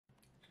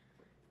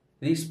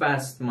These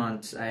past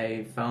months,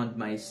 I found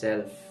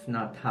myself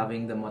not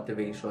having the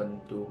motivation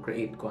to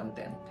create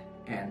content,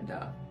 and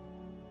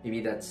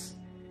maybe that's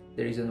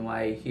the reason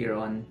why here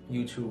on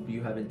YouTube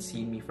you haven't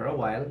seen me for a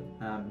while.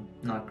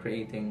 Not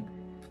creating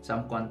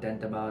some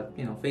content about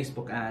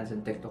Facebook ads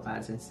and TikTok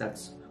ads, since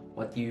that's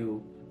what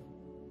you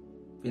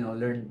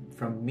learned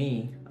from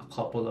me a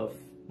couple of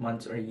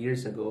months or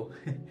years ago.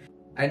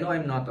 I know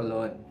I'm not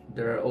alone.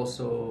 There are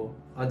also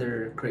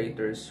other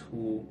creators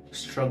who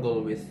struggle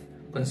with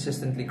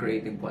consistently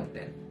creating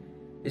content.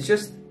 It's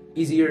just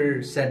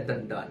easier said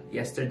than done.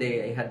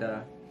 Yesterday, I had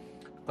a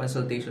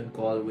consultation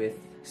call with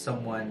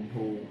someone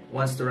who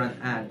wants to run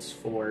ads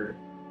for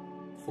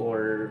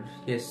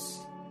his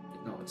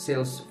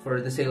sales,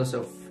 for the sales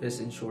of his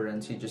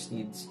insurance. He just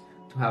needs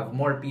to have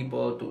more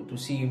people to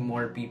see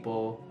more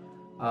people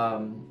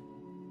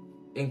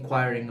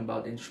inquiring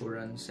about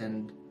insurance,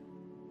 and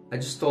I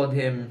just told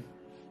him,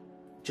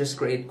 just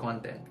create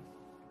content.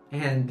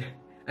 And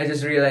I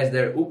just realized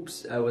there,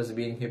 oops, I was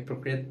being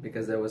hypocrite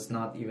because I was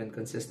not even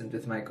consistent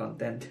with my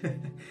content.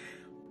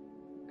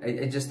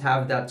 I just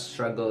have that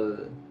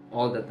struggle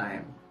all the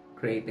time,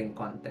 creating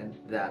content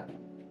that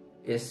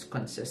is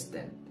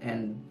consistent.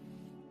 And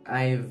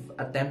I've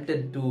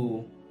attempted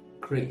to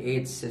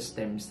create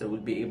systems that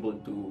would be able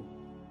to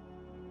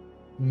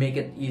make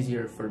it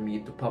easier for me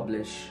to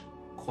publish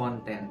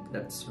content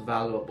that's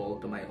valuable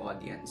to my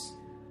audience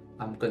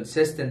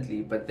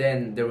consistently. But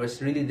then there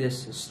was really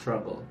this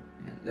struggle,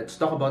 and let's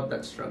talk about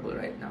that struggle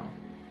right now.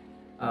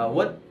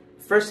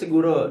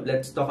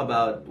 Let's talk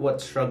about what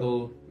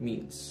struggle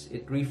means.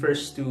 It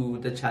refers to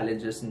the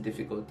challenges and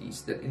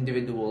difficulties that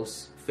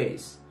individuals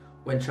face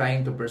when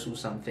trying to pursue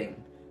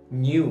something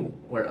new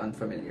or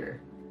unfamiliar.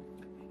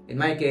 In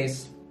my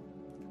case,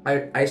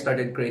 I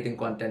started creating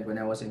content when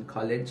I was in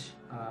college,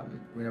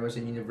 when I was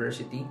in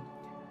university.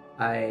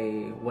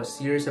 I was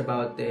serious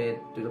about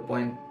it to the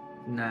point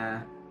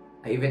na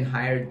I even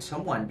hired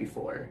someone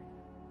before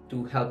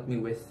to help me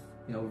with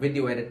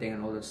video editing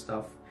and all that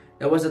stuff.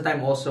 That was the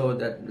time also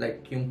that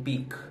like yung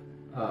peak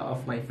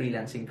of my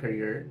freelancing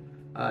career,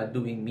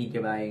 doing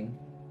media buying.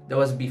 That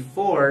was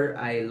before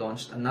I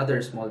launched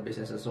another small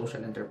business, a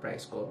social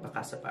enterprise called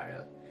Bakas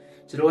Apparel.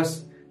 So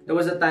there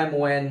was a time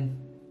when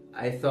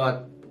I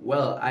thought,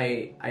 well,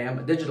 I am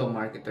a digital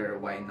marketer.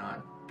 Why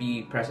not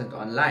be present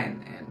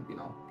online and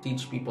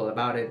teach people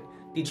about it,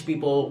 teach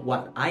people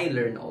what I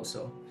learned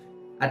also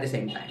at the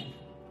same time.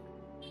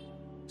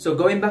 So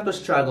going back to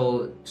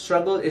struggle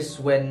is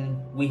when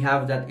we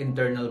have that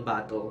internal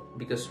battle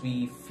because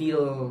we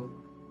feel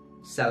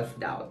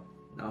self-doubt,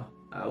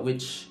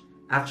 which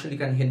actually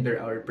can hinder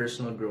our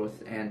personal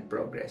growth and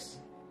progress.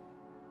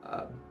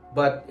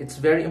 But it's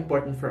very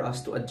important for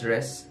us to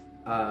address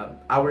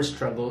our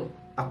struggle,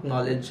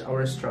 acknowledge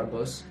our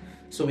struggles,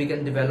 so we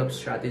can develop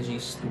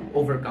strategies to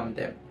overcome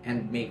them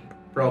and make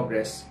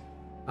progress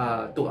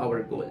to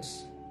our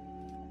goals.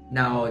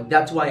 Now,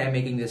 that's why I'm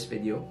making this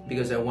video,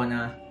 because I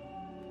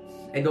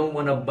don't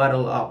wanna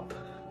bottle up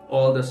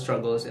all the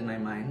struggles in my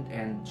mind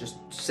and just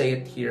say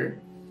it here,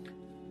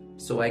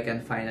 so I can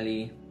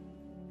finally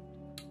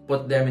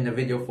put them in a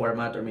video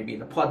format or maybe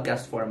in a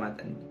podcast format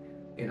and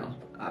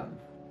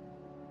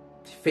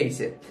face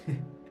it.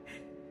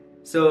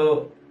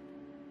 So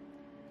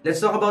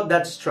let's talk about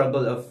that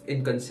struggle of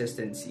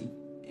inconsistency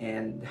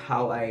and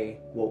how I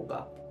woke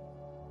up.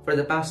 For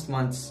the past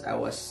months, I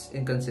was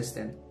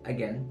inconsistent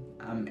again,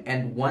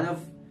 and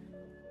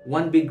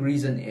one big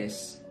reason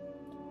is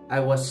I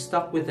was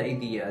stuck with the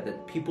idea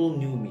that people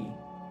knew me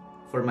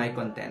for my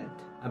content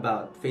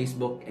about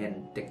Facebook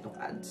and TikTok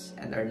ads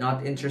and are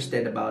not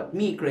interested about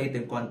me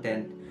creating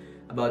content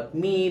about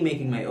me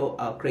making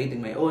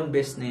creating my own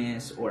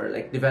business, or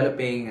like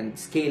developing and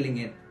scaling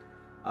it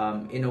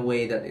in a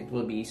way that it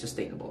will be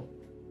sustainable.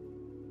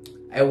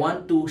 I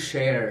want to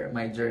share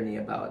my journey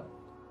about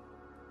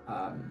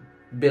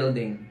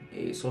building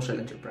a social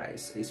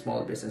enterprise, a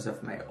small business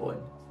of my own.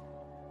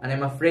 And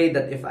I'm afraid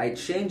that if I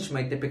change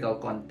my typical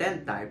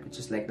content type, which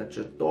is like the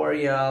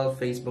tutorial,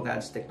 Facebook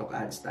ads, TikTok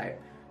ads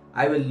type,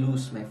 I will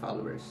lose my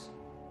followers.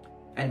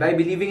 And by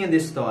believing in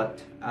this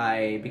thought,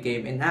 I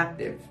became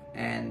inactive,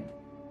 and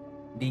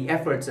the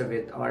efforts of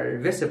it are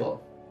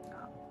visible.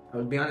 I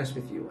will be honest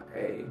with you,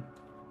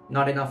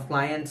 not enough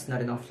clients,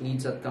 not enough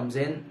leads that comes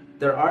in.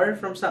 There are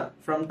from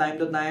time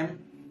to time,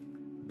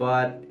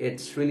 but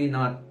it's really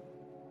not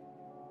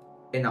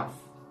enough.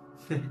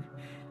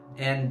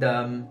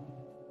 And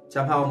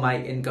somehow my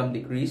income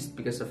decreased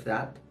because of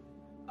that.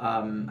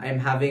 I'm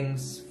having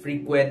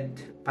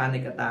frequent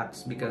panic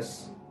attacks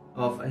because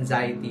of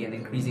anxiety and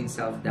increasing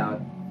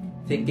self-doubt,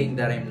 thinking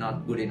that I'm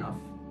not good enough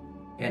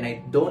and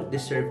I don't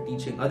deserve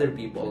teaching other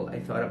people. I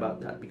thought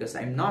about that because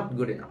I'm not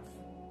good enough.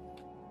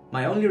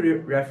 My only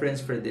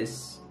reference for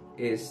this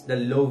is the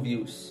low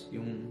views,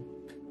 yung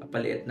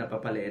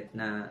papaliit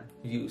na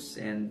views,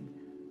 and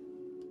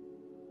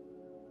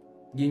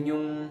yun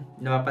yung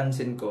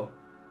napapansin ko.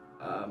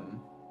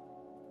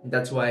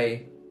 That's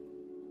why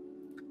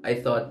I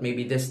thought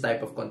maybe this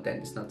type of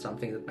content is not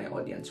something that my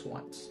audience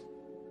wants.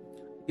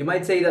 You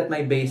might say that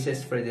my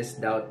basis for this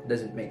doubt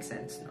doesn't make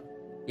sense. No?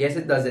 Yes,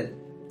 it doesn't,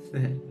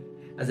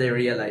 as I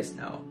realize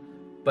now.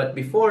 But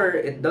before,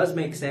 it does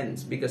make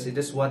sense because it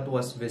is what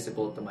was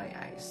visible to my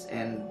eyes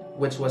and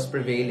which was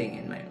prevailing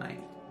in my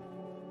mind.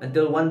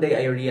 Until one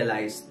day I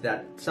realized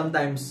that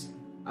sometimes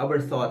our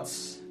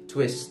thoughts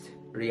twist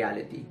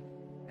reality.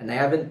 And I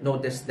haven't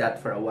noticed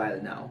that for a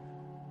while now.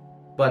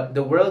 But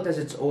the world has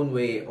its own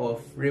way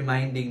of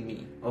reminding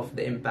me of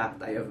the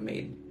impact I have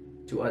made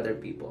to other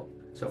people.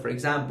 So for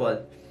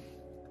example,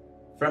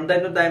 from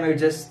time to time I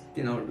just,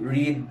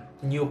 read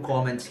new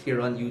comments here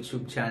on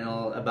YouTube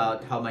channel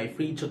about how my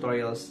free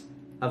tutorials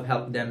have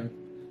helped them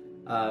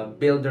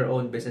build their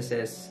own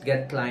businesses,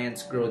 get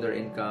clients, grow their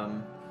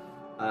income.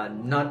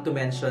 Not to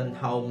mention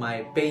how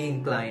my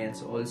paying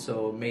clients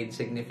also made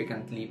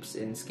significant leaps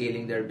in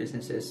scaling their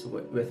businesses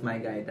with my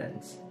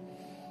guidance.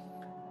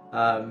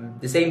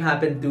 The same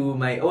happened to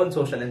my own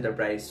social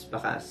enterprise,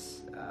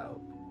 Bakas.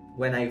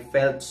 When I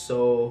felt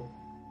so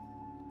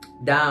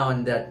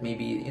down that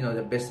maybe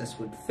the business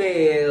would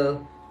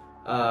fail,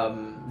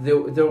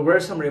 there were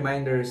some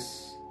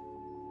reminders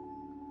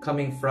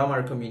coming from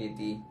our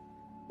community.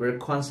 We're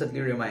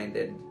constantly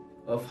reminded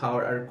of how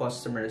our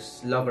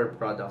customers love our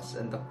products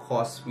and the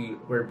costs we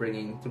were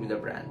bringing through the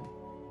brand.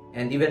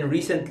 And even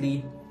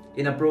recently,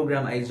 in a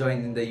program I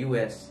joined in the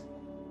US,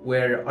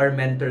 where our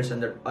mentors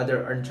and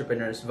other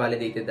entrepreneurs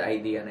validated the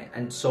idea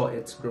and saw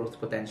its growth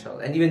potential.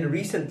 And even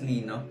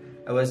recently,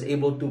 I was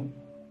able to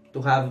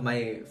have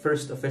my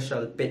first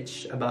official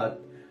pitch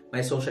about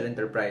my social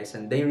enterprise,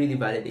 and they really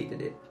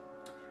validated it.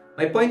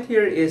 My point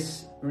here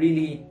is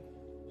really,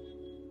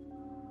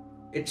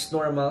 it's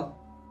normal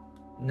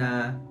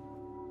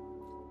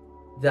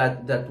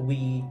that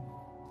we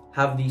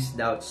have these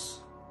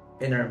doubts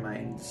in our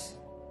minds,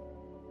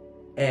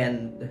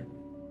 and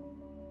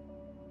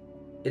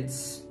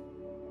it's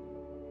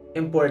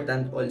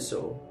important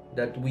also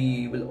that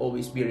we will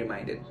always be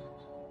reminded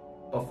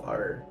of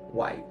our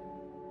why.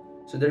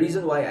 So the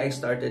reason why I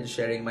started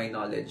sharing my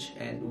knowledge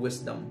and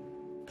wisdom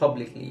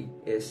publicly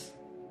is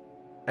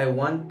I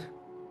want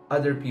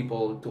other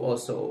people to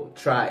also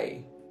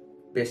try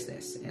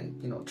business and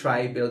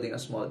try building a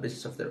small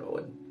business of their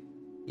own,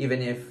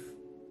 even if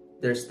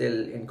they're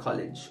still in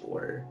college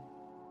or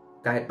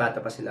kahit bata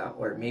pa sila,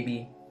 or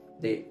maybe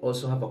they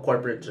also have a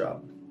corporate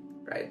job,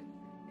 right?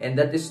 And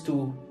that is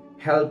to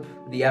help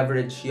the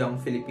average young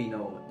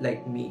Filipino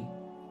like me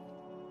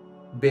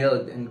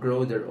build and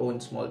grow their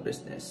own small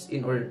business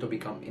in order to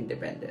become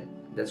independent.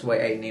 That's why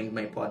I named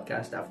my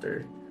podcast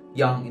after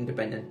Young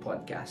Independent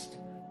Podcast.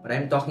 But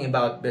I'm talking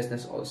about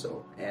business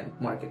also and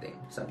marketing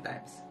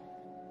sometimes.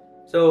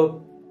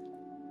 So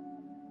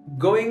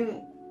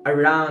going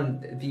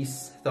around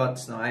these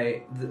thoughts now,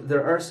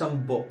 there are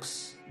some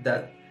books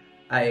that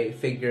I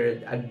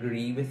figured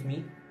agree with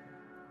me.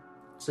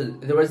 So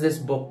there was this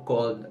book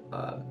called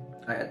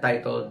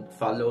titled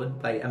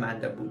Followed by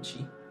Amanda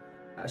Bucci.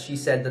 She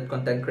said that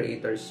content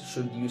creators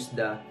should use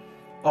the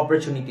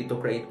opportunity to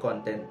create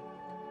content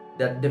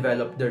that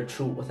develop their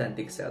true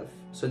authentic self.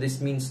 So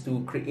this means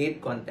to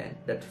create content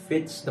that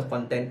fits the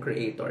content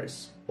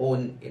creator's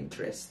own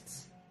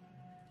interests.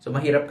 So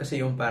mahirap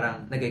kasi yung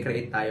parang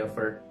nag-create tayo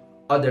for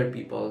other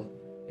people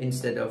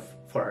instead of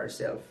for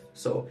ourselves.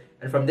 So,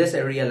 and from this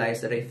I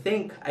realized that I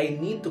think I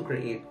need to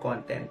create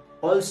content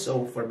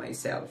also for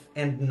myself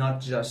and not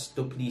just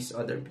to please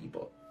other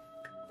people.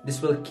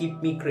 This will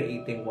keep me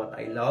creating what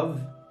I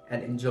love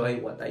and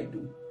enjoy what I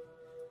do.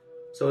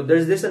 So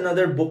there's this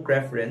another book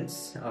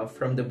reference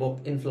from the book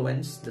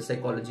Influence, The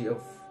Psychology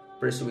of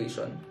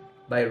Persuasion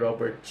by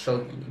Robert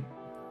Cialdini.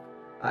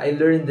 I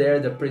learned there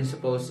the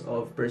principles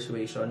of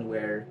persuasion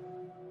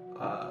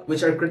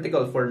which are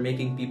critical for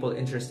making people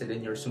interested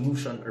in your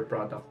solution or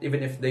product,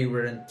 even if they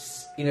weren't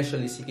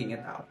initially seeking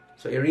it out.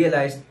 So I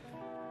realized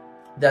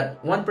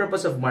that one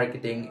purpose of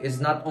marketing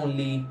is not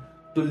only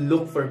to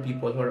look for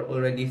people who are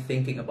already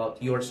thinking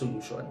about your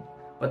solution,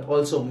 but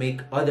also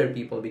make other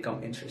people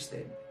become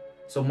interested.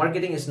 So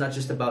marketing is not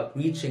just about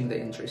reaching the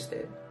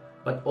interested,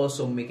 but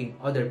also making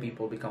other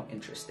people become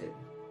interested.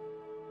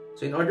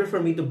 So in order for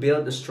me to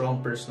build a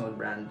strong personal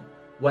brand,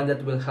 one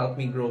that will help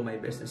me grow my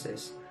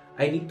businesses,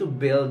 I need to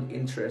build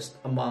interest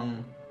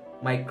among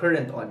my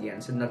current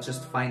audience and not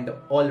just find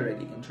the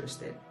already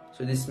interested.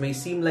 So this may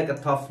seem like a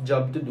tough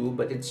job to do,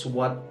 but it's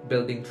what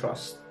building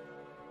trust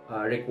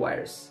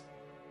requires.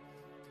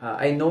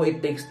 I know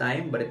it takes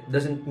time, but it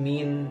doesn't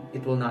mean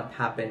it will not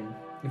happen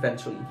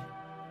eventually.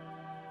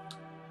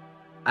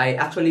 I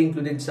actually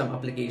included some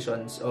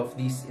applications of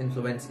these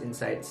influence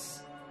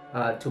insights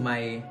to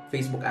my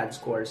Facebook ads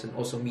course and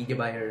also Media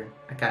Buyer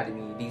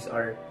Academy. These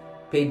are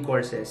paid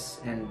courses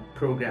and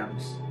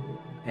programs,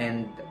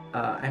 and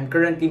I'm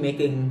currently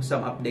making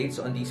some updates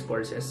on these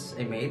courses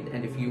I made,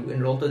 and if you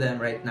enroll to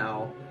them right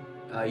now,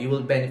 you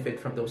will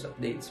benefit from those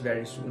updates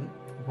very soon.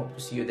 I hope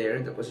to see you there.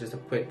 That was just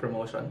a quick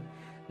promotion.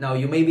 Now,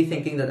 you may be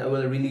thinking that I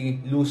will really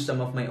lose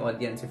some of my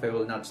audience if I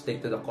will not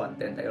stick to the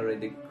content I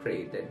already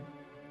created.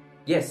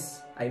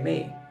 Yes, I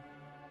may.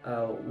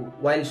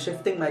 While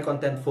shifting my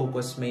content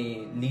focus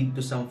may lead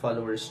to some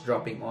followers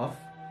dropping off,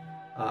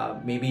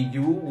 Maybe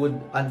you would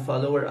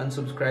unfollow or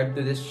unsubscribe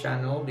to this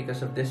channel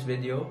because of this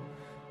video.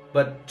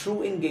 But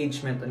true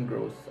engagement and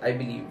growth, I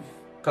believe,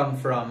 come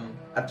from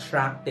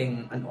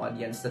attracting an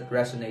audience that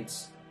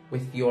resonates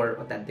with your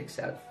authentic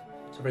self.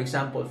 So for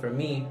example, for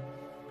me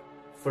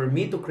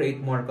to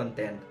create more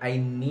content, I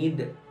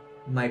need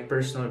my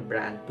personal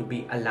brand to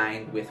be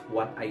aligned with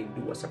what I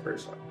do as a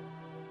person.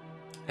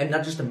 I'm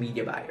not just a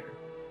media buyer.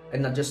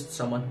 I'm not just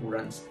someone who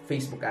runs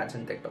Facebook ads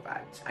and TikTok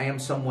ads. I am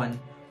someone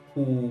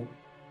who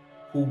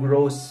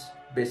grows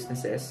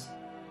businesses.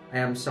 I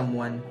am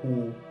someone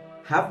who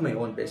have my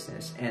own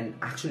business and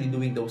actually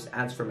doing those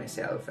ads for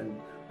myself. And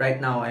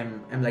right now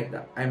I'm like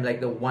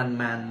the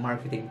one-man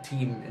marketing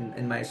team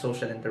in my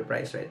social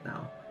enterprise right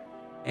now.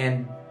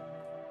 And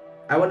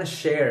I want to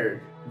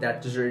share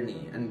that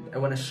journey, and I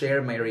want to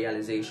share my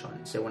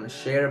realizations. I want to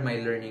share my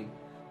learning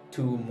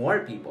to more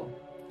people.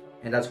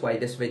 And that's why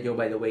this video,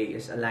 by the way,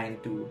 is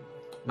aligned to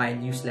my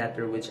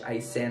newsletter, which I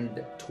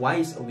send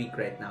twice a week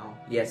right now.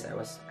 Yes,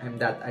 I'm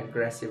that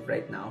aggressive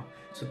right now.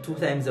 So 2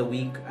 times a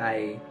week,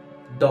 I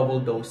double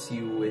dose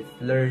you with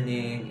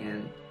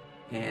learning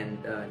and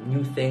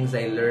new things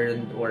I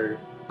learned, or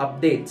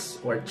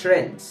updates or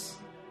trends.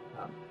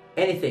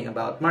 Anything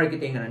about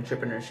marketing and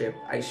entrepreneurship,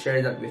 I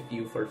share that with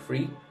you for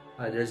free.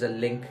 There's a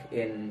link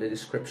in the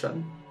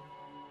description.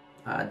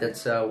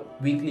 That's a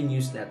weekly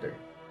newsletter,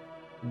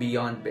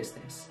 Beyond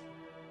Business.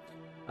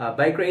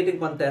 By creating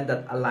content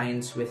that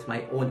aligns with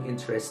my own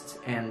interests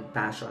and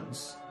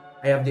passions,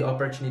 I have the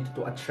opportunity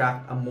to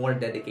attract a more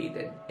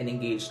dedicated and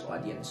engaged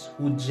audience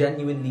who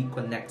genuinely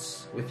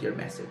connects with your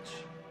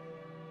message.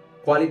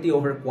 Quality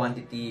over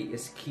quantity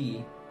is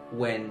key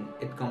when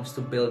it comes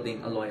to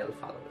building a loyal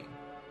following.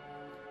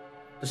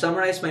 To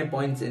summarize my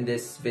points in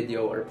this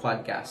video or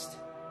podcast,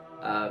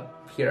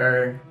 here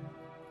are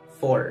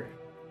 4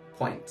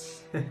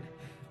 points.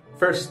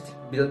 First,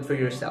 build for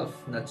yourself,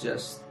 not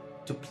just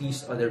to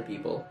please other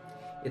people.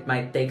 It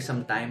might take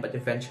some time, but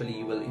eventually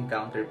you will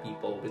encounter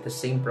people with the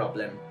same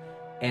problem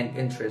and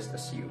interest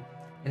as you.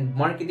 And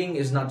marketing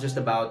is not just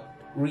about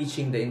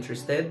reaching the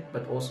interested,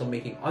 but also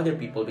making other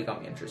people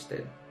become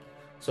interested.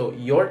 So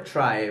your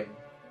tribe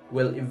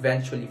will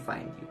eventually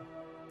find you.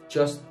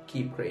 Just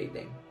keep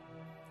creating.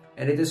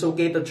 And it is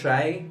okay to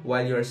try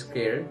while you're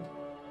scared.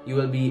 You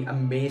will be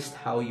amazed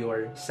how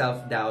your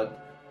self-doubt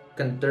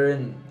can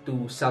turn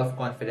to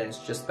self-confidence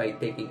just by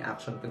taking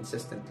action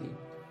consistently.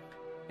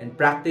 And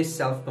practice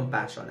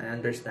self-compassion and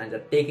understand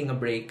that taking a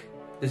break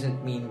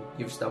doesn't mean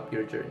you've stopped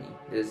your journey.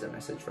 This is a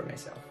message for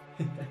myself.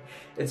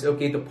 It's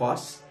okay to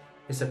pause.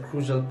 It's a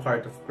crucial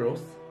part of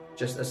growth,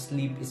 just as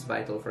sleep is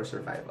vital for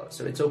survival.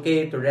 So it's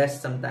okay to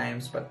rest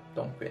sometimes, but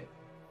don't quit.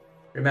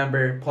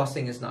 Remember,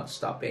 pausing is not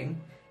stopping.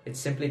 It's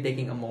simply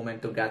taking a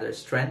moment to gather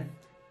strength,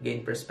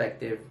 gain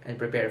perspective, and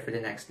prepare for the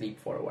next leap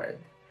forward.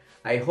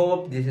 I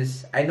know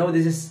this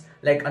is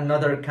like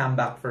another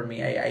comeback for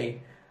me. I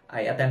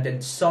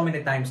attempted so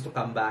many times to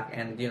come back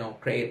and,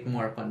 create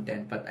more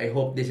content, but I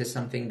hope this is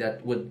something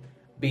that would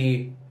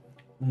be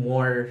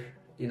more,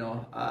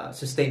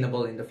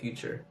 sustainable in the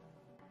future.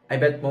 I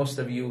bet most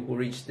of you who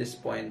reach this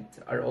point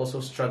are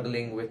also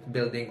struggling with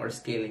building or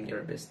scaling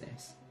your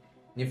business.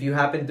 And if you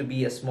happen to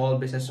be a small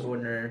business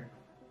owner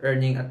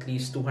earning at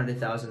least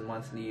 $200,000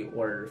 monthly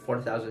or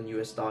 $4,000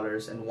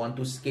 and want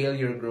to scale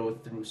your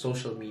growth through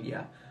social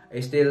media,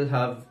 I still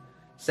have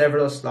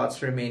several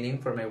slots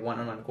remaining for my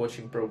one-on-one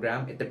coaching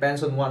program. It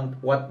depends on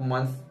what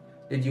month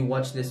did you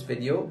watch this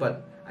video,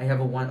 but I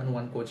have a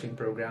one-on-one coaching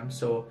program.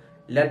 So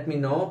let me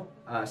know.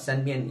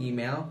 Send me an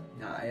email.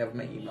 I have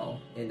my email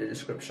in the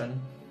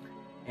description.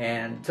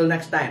 And till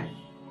next time,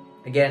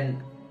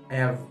 again, I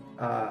have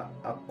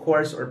a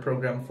course or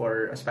program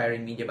for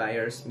aspiring media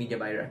buyers, Media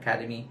Buyer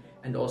Academy,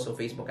 and also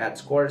Facebook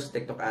ads course.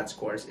 TikTok ads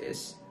course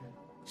is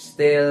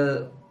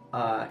still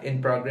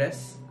in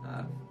progress.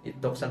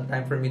 It took some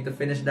time for me to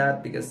finish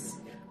that because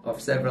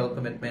of several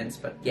commitments,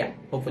 but yeah,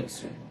 hopefully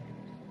soon.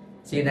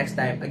 See you next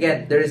time.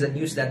 Again, there is a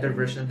newsletter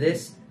version of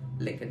this,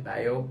 link in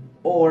bio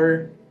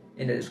or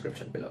in the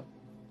description below.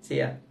 See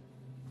ya.